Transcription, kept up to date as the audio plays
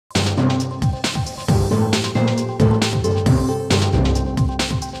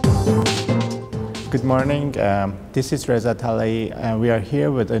Good morning. This is Reza Talai, and we are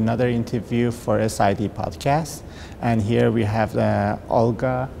here with another interview for SID podcast. And here we have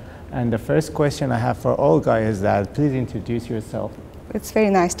Olga. And the first question I have for Olga is that please introduce yourself. It's very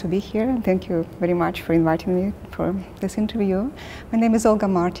nice to be here, and thank you very much for inviting me for this interview. My name is Olga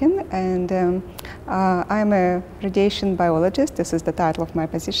Martin, and I'm a radiation biologist. This is the title of my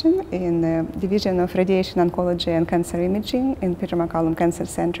position in the Division of Radiation Oncology and Cancer Imaging in Peter MacCallum Cancer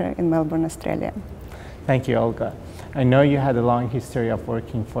Center in Melbourne, Australia. Thank you, Olga. I know you had a long history of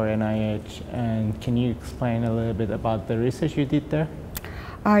working for NIH, and can you explain a little bit about the research you did there?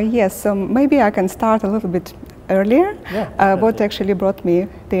 Yes, so maybe I can start a little bit earlier, what actually brought me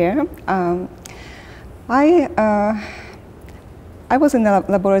there. I was in the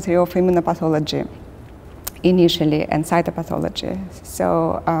laboratory of immunopathology initially and cytopathology.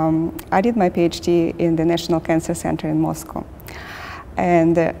 So I did my PhD in the National Cancer Center in Moscow.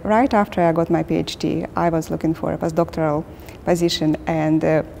 And right after I got my PhD, I was looking for a postdoctoral position, and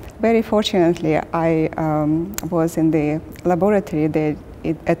very fortunately I was in the laboratory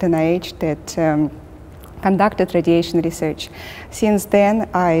at NIH that conducted radiation research. Since then,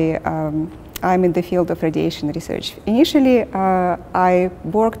 I'm in the field of radiation research. Initially, I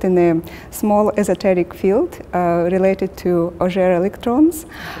worked in a small esoteric field related to Auger electrons,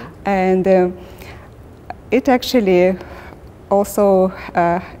 and it actually also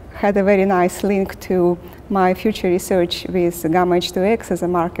had a very nice link to my future research with gamma H2X as a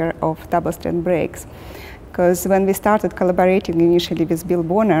marker of double-strand breaks. Because when we started collaborating initially with Bill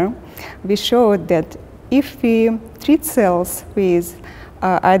Bonner, we showed that if we treat cells with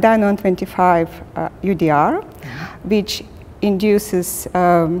iodine-125 UDR, which induces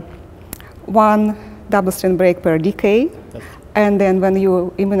one double-strand break per decay, and then when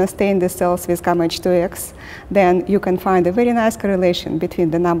you immunostain the cells with gamma H2X, then you can find a very nice correlation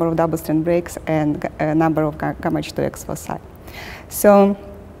between the number of double-strand breaks and number of gamma H2X foci. So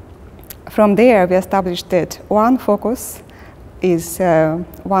from there, we established that one focus is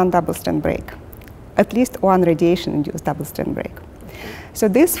one double-strand break, at least one radiation-induced double-strand break. So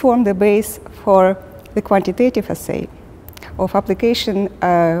this formed the base for the quantitative assay of application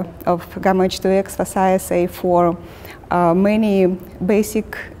of gamma H2X foci assay for many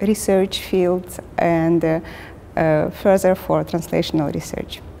basic research fields and further for translational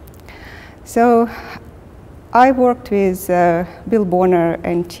research. So I worked with Bill Bonner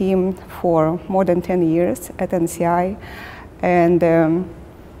and team for more than 10 years at NCI, and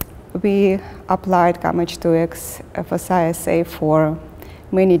we applied gamma H2X foci assay for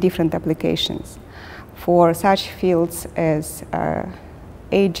many different applications for such fields as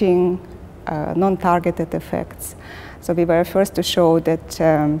aging, non-targeted effects. So we were first to show that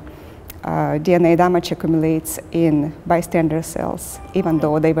DNA damage accumulates in bystander cells, even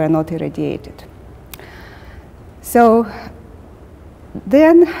though they were not irradiated. So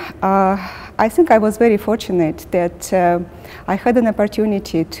then I think I was very fortunate that I had an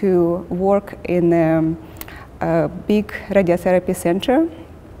opportunity to work in a big radiotherapy center.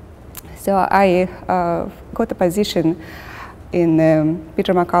 So I got a position in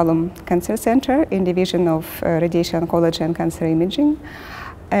Peter MacCallum Cancer Center in Division of Radiation Oncology and Cancer Imaging.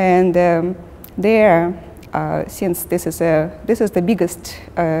 And there, since this is the biggest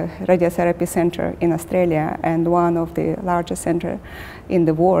radiotherapy center in Australia and one of the largest centers in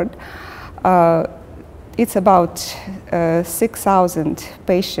the world, it's about 6,000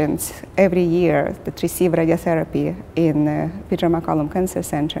 patients every year that receive radiotherapy in Peter MacCallum Cancer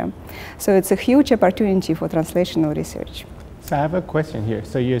Center. So it's a huge opportunity for translational research. So I have a question here.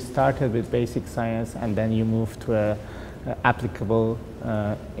 So you started with basic science and then you moved to an applicable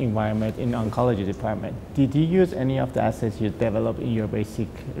environment in oncology department. Did you use any of the assays you developed in your basic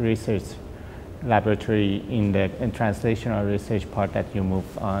research laboratory in the translational research part that you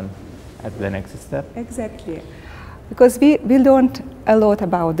moved on at the next step? Exactly, because we learned a lot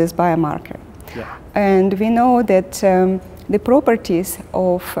about this biomarker. Yeah. And we know that the properties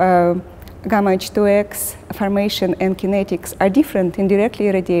of gamma H2X formation and kinetics are different in directly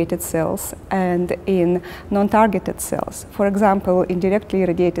irradiated cells and in non-targeted cells. For example, in directly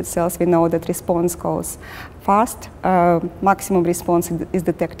irradiated cells, we know that response goes fast. Maximum response is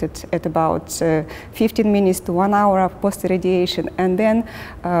detected at about 15 minutes to 1 hour of post-irradiation, and then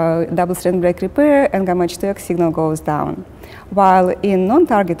double-strand break repair and gamma H2X signal goes down. While in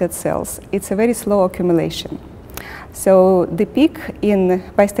non-targeted cells, it's a very slow accumulation. So the peak in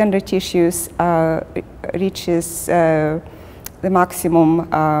bystander tissues reaches the maximum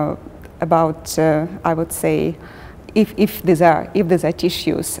about, I would say, if these are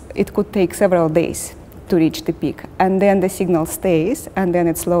tissues, it could take several days to reach the peak, and then the signal stays, and then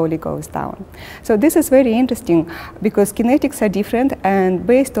it slowly goes down. So this is very interesting because kinetics are different, and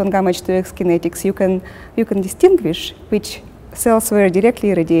based on gamma H2X kinetics, you can distinguish which cells were directly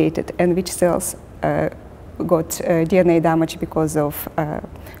irradiated and which cells got DNA damage because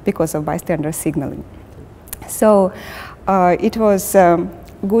of bystander signaling. So it was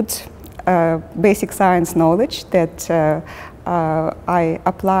good basic science knowledge that I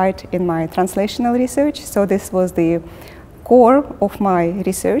applied in my translational research. So this was the core of my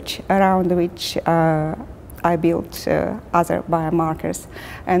research around which I built other biomarkers.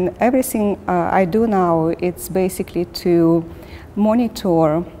 And everything I do now, it's basically to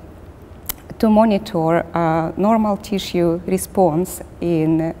monitor normal tissue response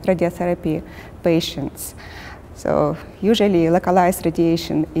in radiotherapy patients. So usually localized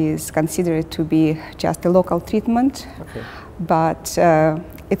radiation is considered to be just a local treatment, but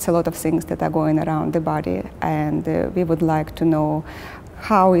it's a lot of things that are going around the body, and we would like to know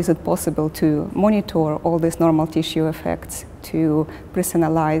how is it possible to monitor all these normal tissue effects to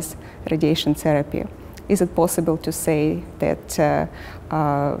personalize radiation therapy. Is it possible to say that,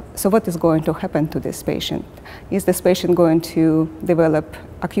 so what is going to happen to this patient? Is this patient going to develop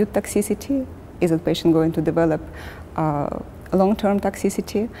acute toxicity? Is the patient going to develop long-term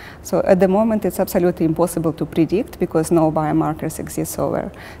toxicity? So at the moment, it's absolutely impossible to predict because no biomarkers exist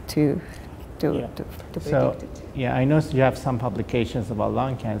over to predict it. Yeah, I know you have some publications about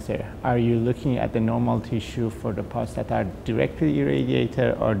lung cancer. Are you looking at the normal tissue for the parts that are directly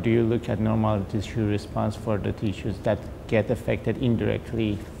irradiated, or do you look at normal tissue response for the tissues that get affected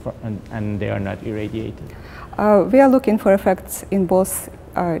indirectly and they are not irradiated? We are looking for effects in both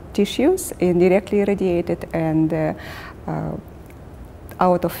tissues, in directly irradiated and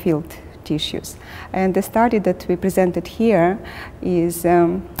out of field tissues. And the study that we presented here is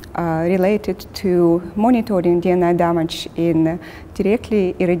related to monitoring DNA damage in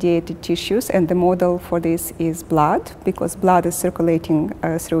directly irradiated tissues, and the model for this is blood, because blood is circulating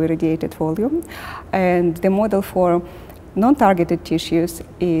through irradiated volume. And the model for non-targeted tissues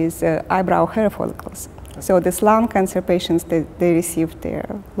is eyebrow hair follicles. So these lung cancer patients, they received their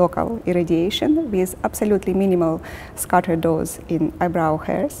local irradiation with absolutely minimal scatter dose in eyebrow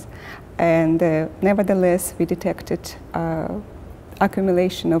hairs, and nevertheless we detected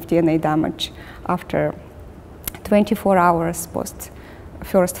accumulation of DNA damage after 24 hours post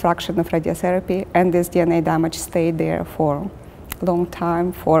first fraction of radiotherapy, and this DNA damage stayed there for a long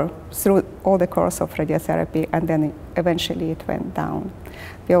time, through all the course of radiotherapy, and then eventually it went down.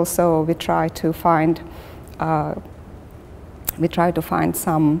 We try to find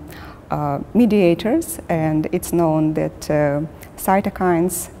some mediators, and it's known that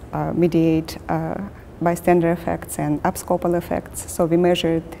cytokines mediate bystander effects and abscopal effects. So we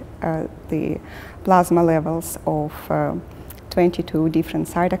measured the plasma levels of 22 different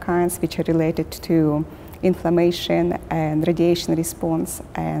cytokines which are related to inflammation and radiation response,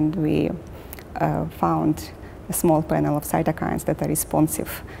 and we found a small panel of cytokines that are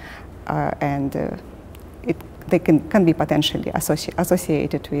responsive, and they can be potentially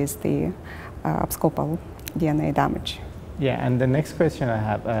associated with the abscopal DNA damage. Yeah, and the next question I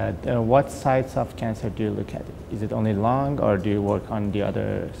have, what sites of cancer do you look at? Is it only lung, or do you work on the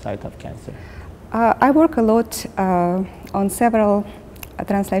other site of cancer? I work a lot on several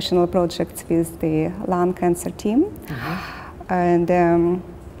translational projects with the lung cancer team. And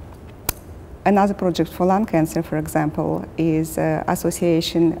another project for lung cancer, for example, is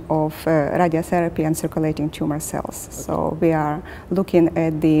association of radiotherapy and circulating tumor cells. So we are looking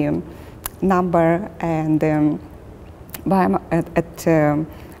at the number and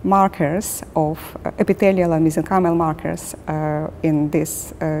markers of epithelial and mesenchymal markers in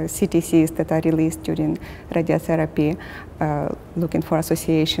these CTCs that are released during radiotherapy, looking for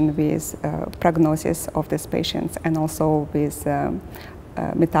association with prognosis of these patients, and also with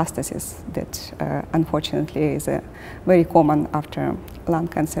metastasis that unfortunately is very common after lung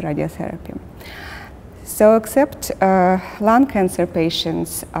cancer radiotherapy. So except lung cancer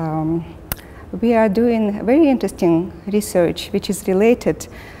patients, we are doing very interesting research which is related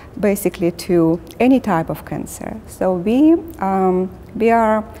basically to any type of cancer. So we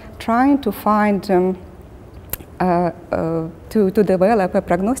are trying to find, to develop a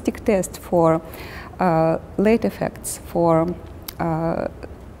prognostic test for late effects, for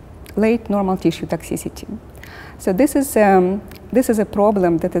late normal tissue toxicity. So this is a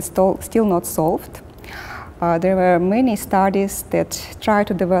problem that is still not solved. There were many studies that try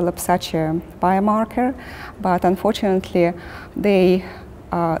to develop such a biomarker, but unfortunately,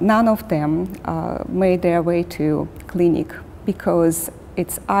 none of them made their way to clinic, because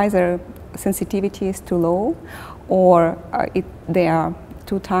it's either sensitivity is too low, or they are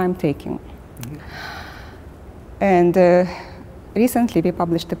too time-taking. And recently we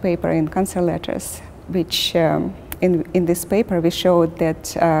published a paper in Cancer Letters, which in this paper we showed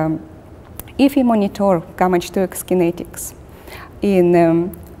that if we monitor gamma-H2X kinetics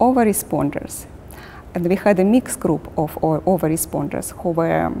in over-responders, and we had a mixed group of over-responders who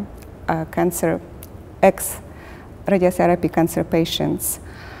were radiotherapy cancer patients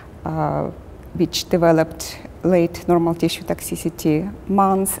which developed late normal tissue toxicity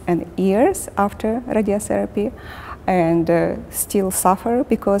months and years after radiotherapy and still suffer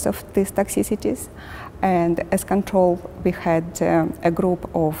because of these toxicities. And as control, we had a group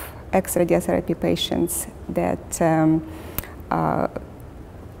of ex-radiotherapy patients that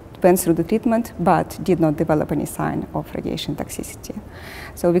went through the treatment but did not develop any sign of radiation toxicity.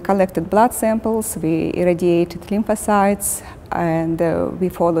 So we collected blood samples, we irradiated lymphocytes, and we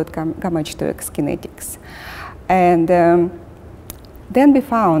followed gamma-H2X kinetics. And then we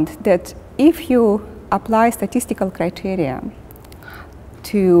found that if you apply statistical criteria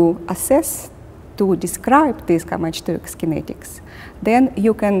to assess, to describe these gamma-H2X kinetics, then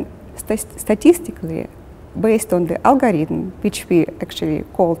you can statistically, based on the algorithm, which we actually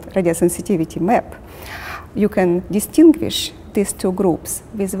called radiosensitivity map, you can distinguish these two groups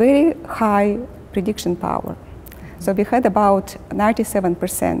with very high prediction power. So we had about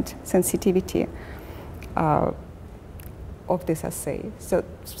 97% sensitivity of this assay.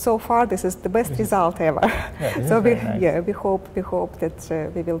 So far, this is the best result ever. Yeah, so nice. we hope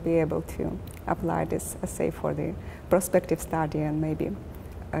that we will be able to apply this assay for the prospective study and maybe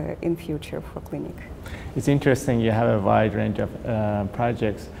in future for clinic. It's interesting, you have a wide range of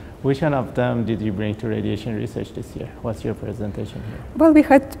projects. Which one of them did you bring to radiation research this year? What's your presentation here? Well,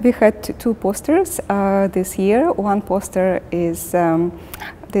 we had two posters this year. One poster is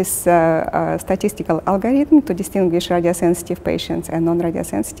this statistical algorithm to distinguish radiosensitive patients and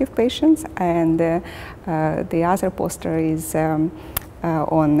non-radiosensitive patients, and the other poster is on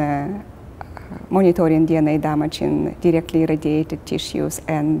monitoring DNA damage in directly irradiated tissues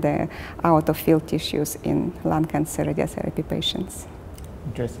and out-of-field tissues in lung cancer radiotherapy patients.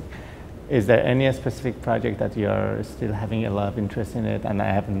 Interesting. Is there any specific project that you are still having a lot of interest in it, and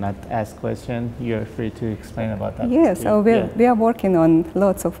I have not asked question? You're free to explain about that. Yes, so we are working on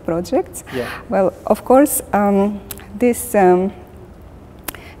lots of projects. Yeah. Well, of course, this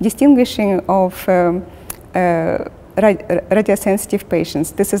distinguishing of radiosensitive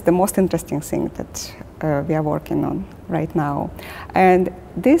patients, this is the most interesting thing that we are working on right now. And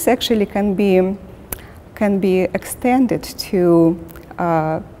this actually can be extended to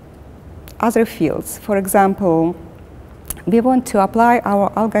other fields. For example, we want to apply our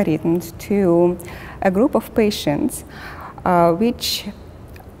algorithms to a group of patients which,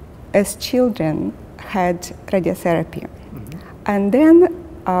 as children, had radiotherapy. And then,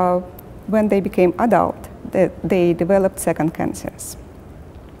 when they became adult, they developed second cancers.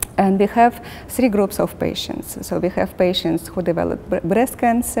 And we have three groups of patients. So we have patients who develop breast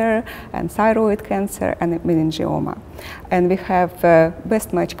cancer and thyroid cancer and meningioma. And we have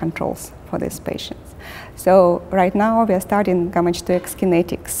best match controls for these patients. So right now we are studying gamma-H2X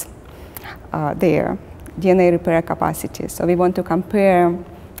kinetics, their DNA repair capacity. So we want to compare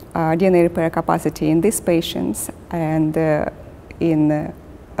DNA repair capacity in these patients and in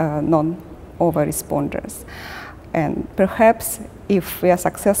non-over-responders. And perhaps if we are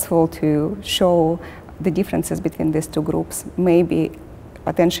successful to show the differences between these two groups, maybe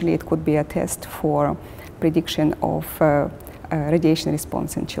potentially it could be a test for prediction of radiation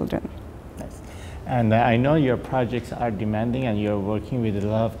response in children. Nice. And I know your projects are demanding and you're working with a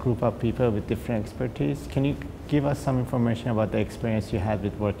lot of group of people with different expertise. Can you give us some information about the experience you had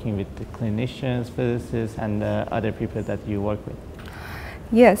with working with the clinicians, physicists, and other people that you work with?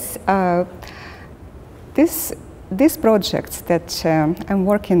 Yes. These projects that I'm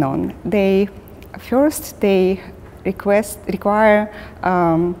working on, they require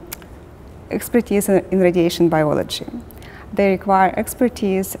expertise in radiation biology. They require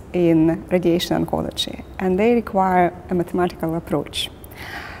expertise in radiation oncology, and they require a mathematical approach.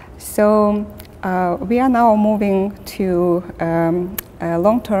 So we are now moving to a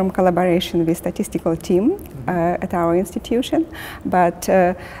long-term collaboration with statistical team at our institution, but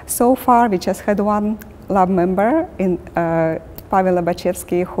so far we just had one lab member in Pavel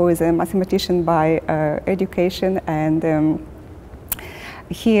Lobachevsky, who is a mathematician by education, and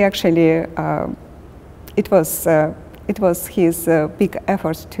he actually it was his big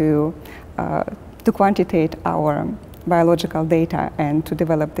effort to quantitate our biological data and to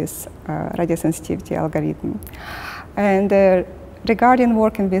develop this radiosensitivity algorithm. And regarding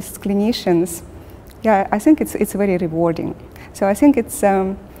working with clinicians, yeah, I think it's very rewarding. So I think it's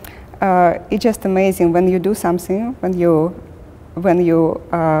just amazing when you do something, when you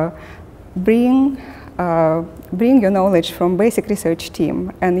bring your knowledge from basic research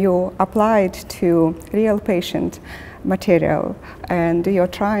team and you apply it to real patient material, and you're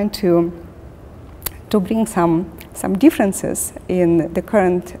trying to bring some differences in the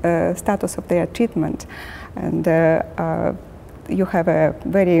current status of their treatment, and you have a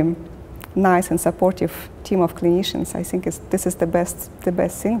very nice and supportive team of clinicians. I think this is the best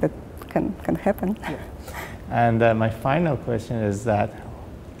thing that can happen. Yeah. And my final question is that,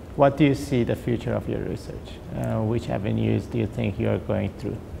 what do you see the future of your research? Which avenues do you think you are going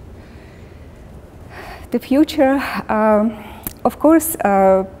through? The future, of course,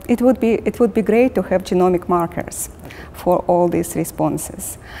 it would be great to have genomic markers for all these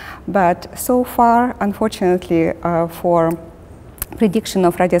responses. But so far, unfortunately, for prediction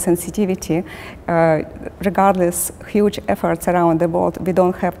of radiosensitivity, regardless huge efforts around the world, we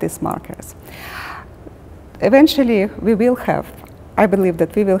don't have these markers. Eventually, we will have. I believe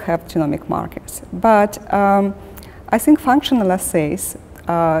that we will have genomic markers. But I think functional assays,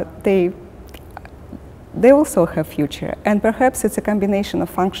 they also have future, and perhaps it's a combination of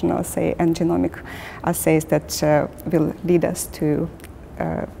functional assay and genomic assays that will lead us to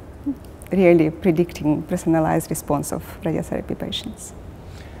really predicting personalized response of radiotherapy patients.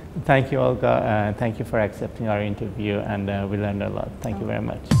 Thank you, Olga, and thank you for accepting our interview, and we learned a lot. Thank you very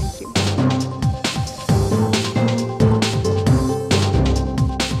much. Thank you.